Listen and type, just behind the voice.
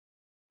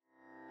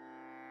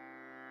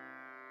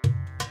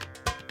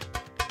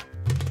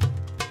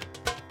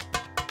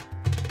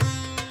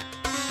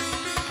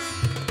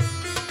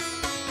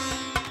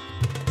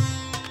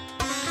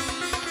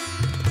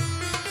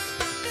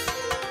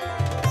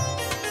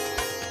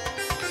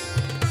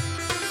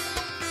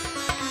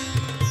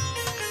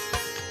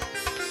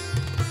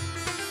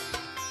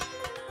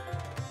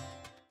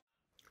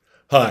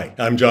Hi,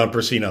 I'm John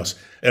Persinos,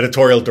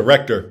 Editorial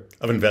Director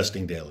of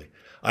Investing Daily.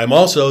 I'm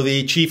also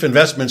the Chief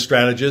Investment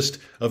Strategist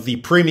of the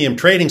premium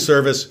trading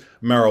service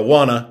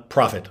Marijuana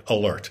Profit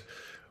Alert.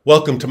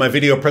 Welcome to my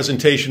video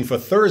presentation for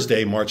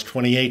Thursday, March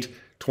 28,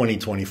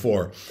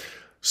 2024.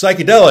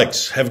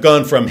 Psychedelics have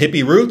gone from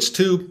hippie roots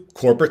to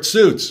corporate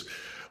suits.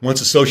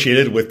 Once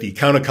associated with the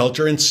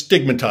counterculture and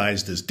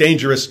stigmatized as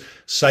dangerous,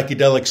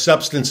 psychedelic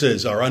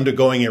substances are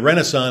undergoing a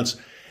renaissance,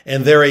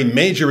 and they're a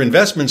major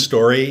investment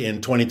story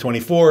in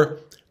 2024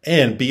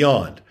 and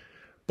beyond.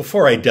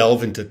 Before I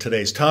delve into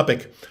today's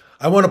topic,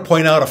 I want to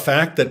point out a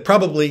fact that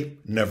probably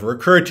never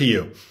occurred to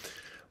you.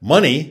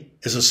 Money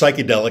is a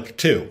psychedelic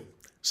too.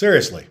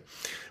 Seriously.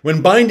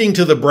 When binding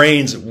to the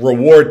brain's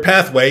reward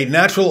pathway,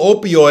 natural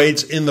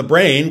opioids in the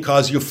brain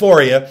cause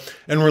euphoria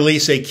and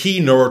release a key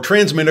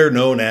neurotransmitter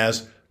known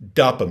as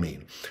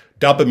dopamine.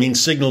 Dopamine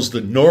signals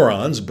the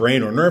neurons,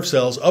 brain or nerve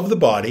cells of the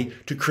body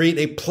to create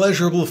a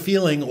pleasurable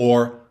feeling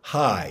or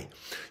high.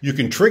 You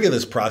can trigger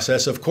this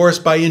process, of course,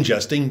 by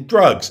ingesting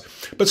drugs,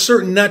 but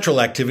certain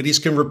natural activities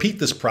can repeat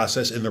this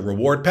process in the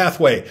reward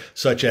pathway,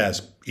 such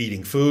as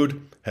eating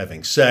food,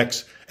 having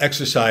sex,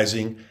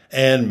 exercising,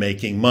 and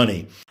making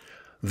money.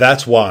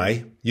 That's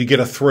why you get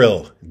a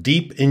thrill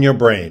deep in your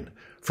brain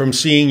from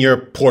seeing your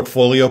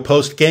portfolio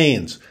post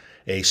gains,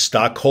 a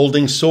stock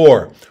holding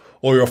soar,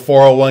 or your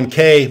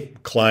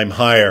 401k climb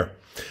higher.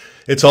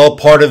 It's all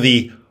part of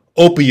the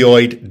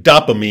opioid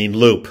dopamine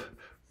loop.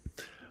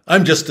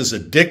 I'm just as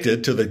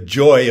addicted to the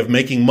joy of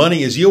making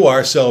money as you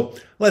are, so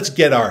let's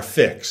get our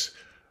fix.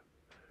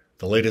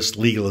 The latest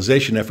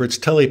legalization efforts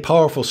tell a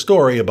powerful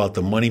story about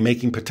the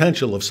money-making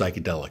potential of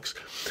psychedelics.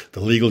 The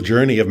legal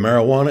journey of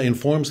marijuana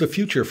informs the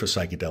future for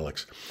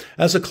psychedelics.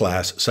 As a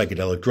class,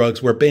 psychedelic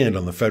drugs were banned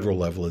on the federal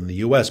level in the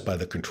U.S. by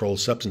the Controlled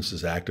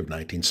Substances Act of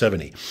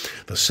 1970.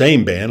 The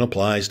same ban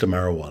applies to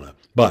marijuana.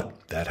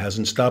 But that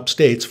hasn't stopped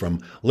states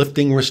from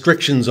lifting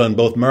restrictions on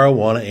both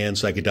marijuana and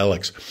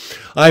psychedelics.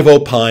 I've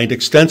opined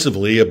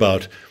extensively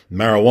about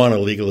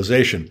marijuana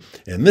legalization.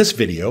 In this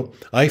video,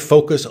 I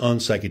focus on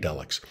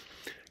psychedelics.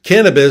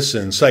 Cannabis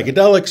and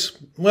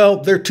psychedelics, well,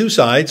 they're two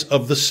sides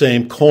of the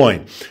same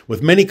coin,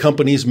 with many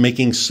companies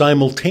making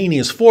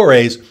simultaneous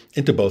forays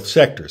into both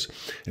sectors.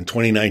 In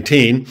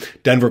 2019,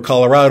 Denver,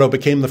 Colorado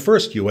became the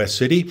first U.S.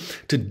 city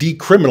to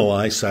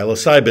decriminalize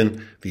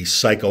psilocybin, the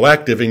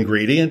psychoactive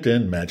ingredient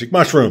in magic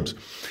mushrooms.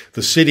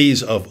 The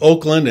cities of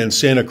Oakland and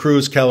Santa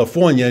Cruz,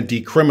 California,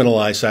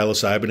 decriminalized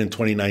psilocybin in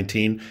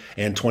 2019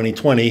 and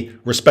 2020,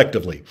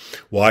 respectively.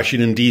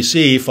 Washington,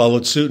 D.C.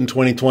 followed suit in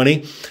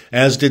 2020,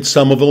 as did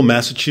Somerville,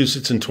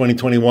 Massachusetts in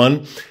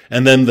 2021,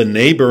 and then the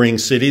neighboring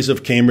cities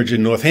of Cambridge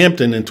and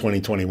Northampton in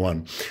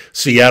 2021.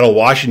 Seattle,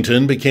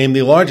 Washington became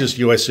the largest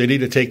U.S. city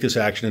to take this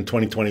action in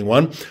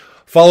 2021,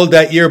 followed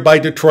that year by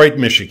Detroit,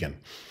 Michigan.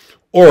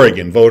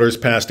 Oregon voters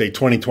passed a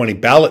 2020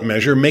 ballot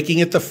measure, making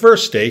it the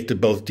first state to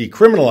both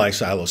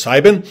decriminalize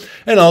psilocybin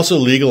and also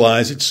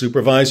legalize its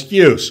supervised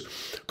use.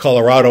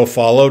 Colorado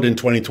followed in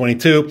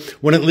 2022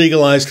 when it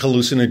legalized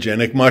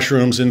hallucinogenic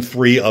mushrooms and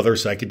 3 other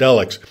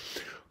psychedelics.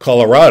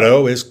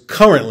 Colorado is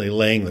currently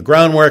laying the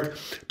groundwork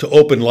to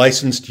open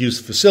licensed use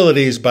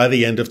facilities by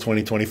the end of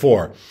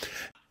 2024.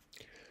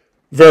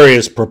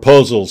 Various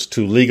proposals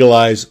to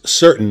legalize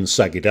certain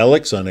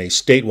psychedelics on a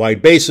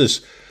statewide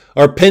basis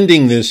are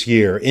pending this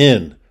year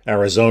in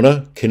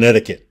Arizona,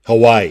 Connecticut,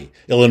 Hawaii,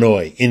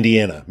 Illinois,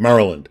 Indiana,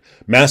 Maryland,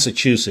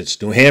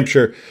 Massachusetts, New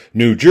Hampshire,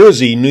 New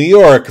Jersey, New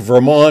York,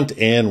 Vermont,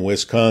 and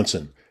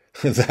Wisconsin.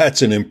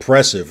 That's an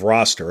impressive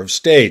roster of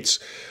states.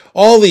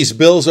 All these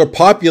bills are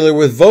popular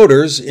with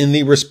voters in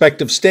the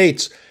respective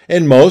states,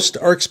 and most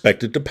are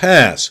expected to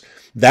pass.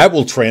 That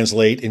will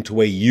translate into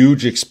a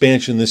huge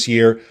expansion this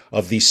year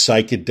of the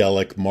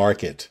psychedelic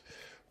market.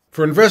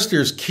 For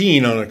investors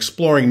keen on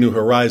exploring new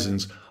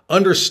horizons,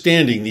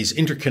 understanding these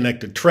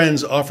interconnected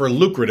trends offer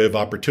lucrative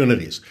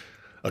opportunities.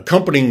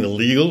 Accompanying the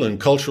legal and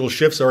cultural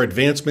shifts are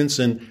advancements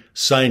in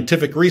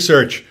scientific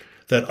research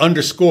that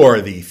underscore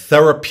the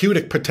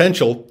therapeutic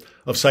potential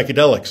of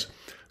psychedelics.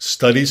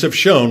 Studies have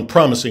shown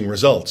promising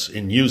results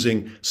in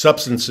using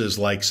substances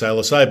like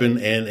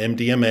psilocybin and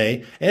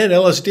MDMA and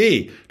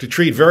LSD to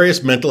treat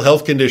various mental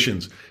health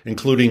conditions,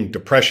 including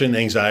depression,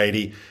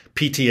 anxiety,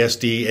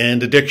 PTSD,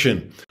 and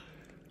addiction.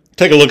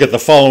 Take a look at the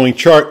following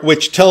chart,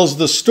 which tells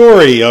the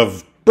story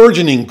of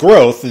burgeoning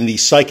growth in the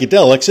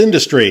psychedelics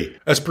industry.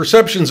 As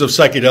perceptions of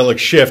psychedelics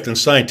shift and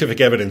scientific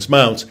evidence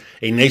mounts,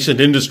 a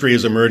nascent industry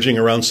is emerging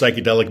around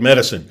psychedelic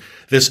medicine.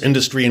 This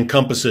industry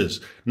encompasses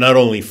not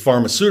only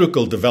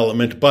pharmaceutical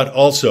development, but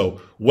also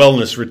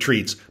wellness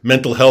retreats,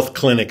 mental health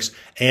clinics,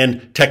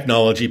 and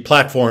technology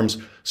platforms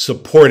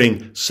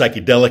supporting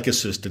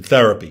psychedelic-assisted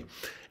therapy.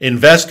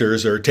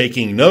 Investors are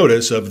taking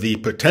notice of the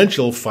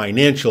potential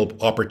financial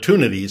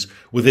opportunities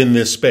within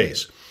this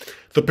space.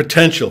 The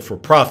potential for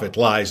profit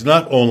lies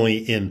not only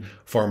in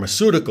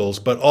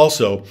pharmaceuticals, but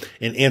also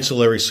in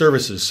ancillary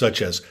services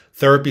such as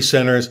therapy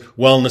centers,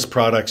 wellness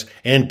products,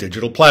 and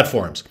digital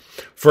platforms.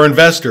 For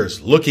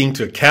investors looking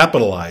to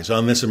capitalize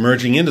on this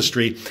emerging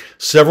industry,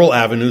 several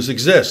avenues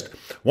exist.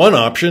 One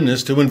option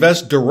is to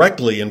invest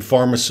directly in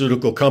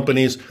pharmaceutical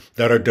companies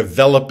that are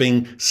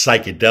developing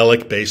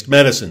psychedelic-based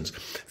medicines.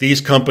 These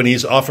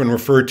companies, often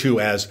referred to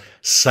as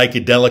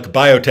psychedelic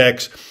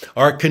biotechs,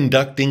 are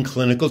conducting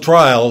clinical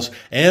trials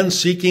and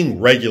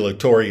seeking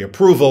regulatory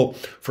approval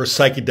for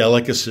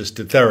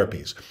psychedelic-assisted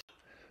therapies.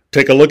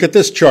 Take a look at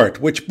this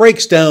chart, which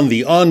breaks down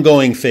the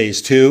ongoing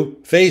Phase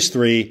 2, Phase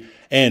 3,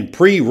 and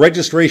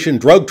pre-registration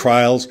drug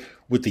trials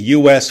with the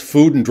U.S.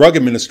 Food and Drug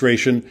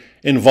Administration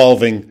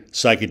involving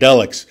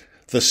psychedelics.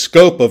 The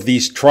scope of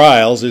these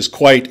trials is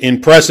quite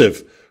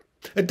impressive.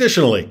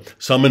 Additionally,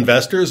 some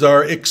investors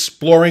are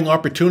exploring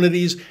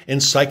opportunities in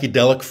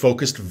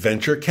psychedelic-focused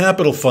venture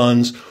capital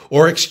funds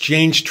or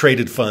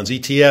exchange-traded funds,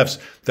 ETFs,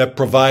 that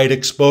provide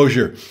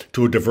exposure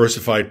to a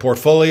diversified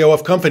portfolio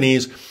of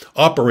companies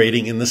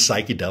operating in the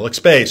psychedelic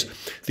space.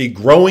 The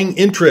growing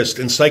interest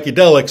in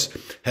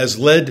psychedelics has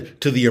led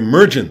to the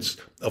emergence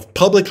of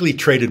publicly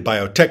traded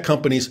biotech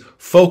companies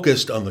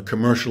focused on the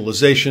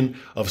commercialization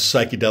of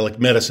psychedelic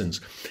medicines.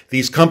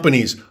 These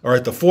companies are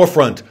at the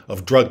forefront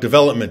of drug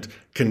development,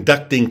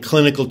 conducting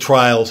clinical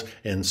trials,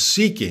 and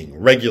seeking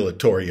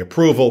regulatory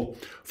approval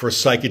for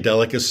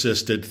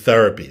psychedelic-assisted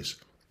therapies.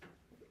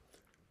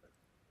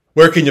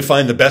 Where can you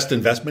find the best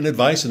investment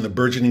advice in the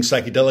burgeoning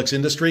psychedelics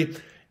industry?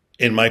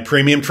 In my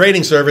premium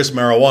trading service,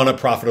 Marijuana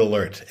Profit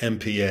Alert,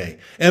 MPA.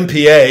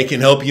 MPA can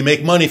help you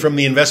make money from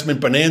the investment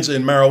bonanza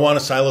in marijuana,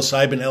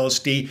 psilocybin,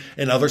 LSD,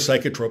 and other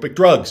psychotropic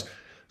drugs.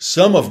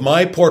 Some of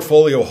my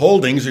portfolio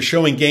holdings are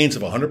showing gains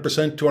of 100%,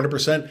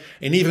 200%,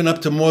 and even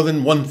up to more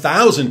than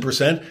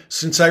 1,000%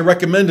 since I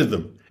recommended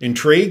them.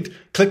 Intrigued?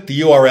 Click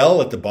the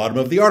URL at the bottom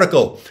of the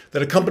article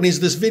that accompanies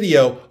this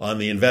video on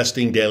the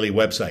Investing Daily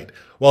website.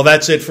 Well,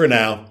 that's it for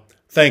now.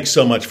 Thanks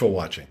so much for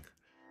watching.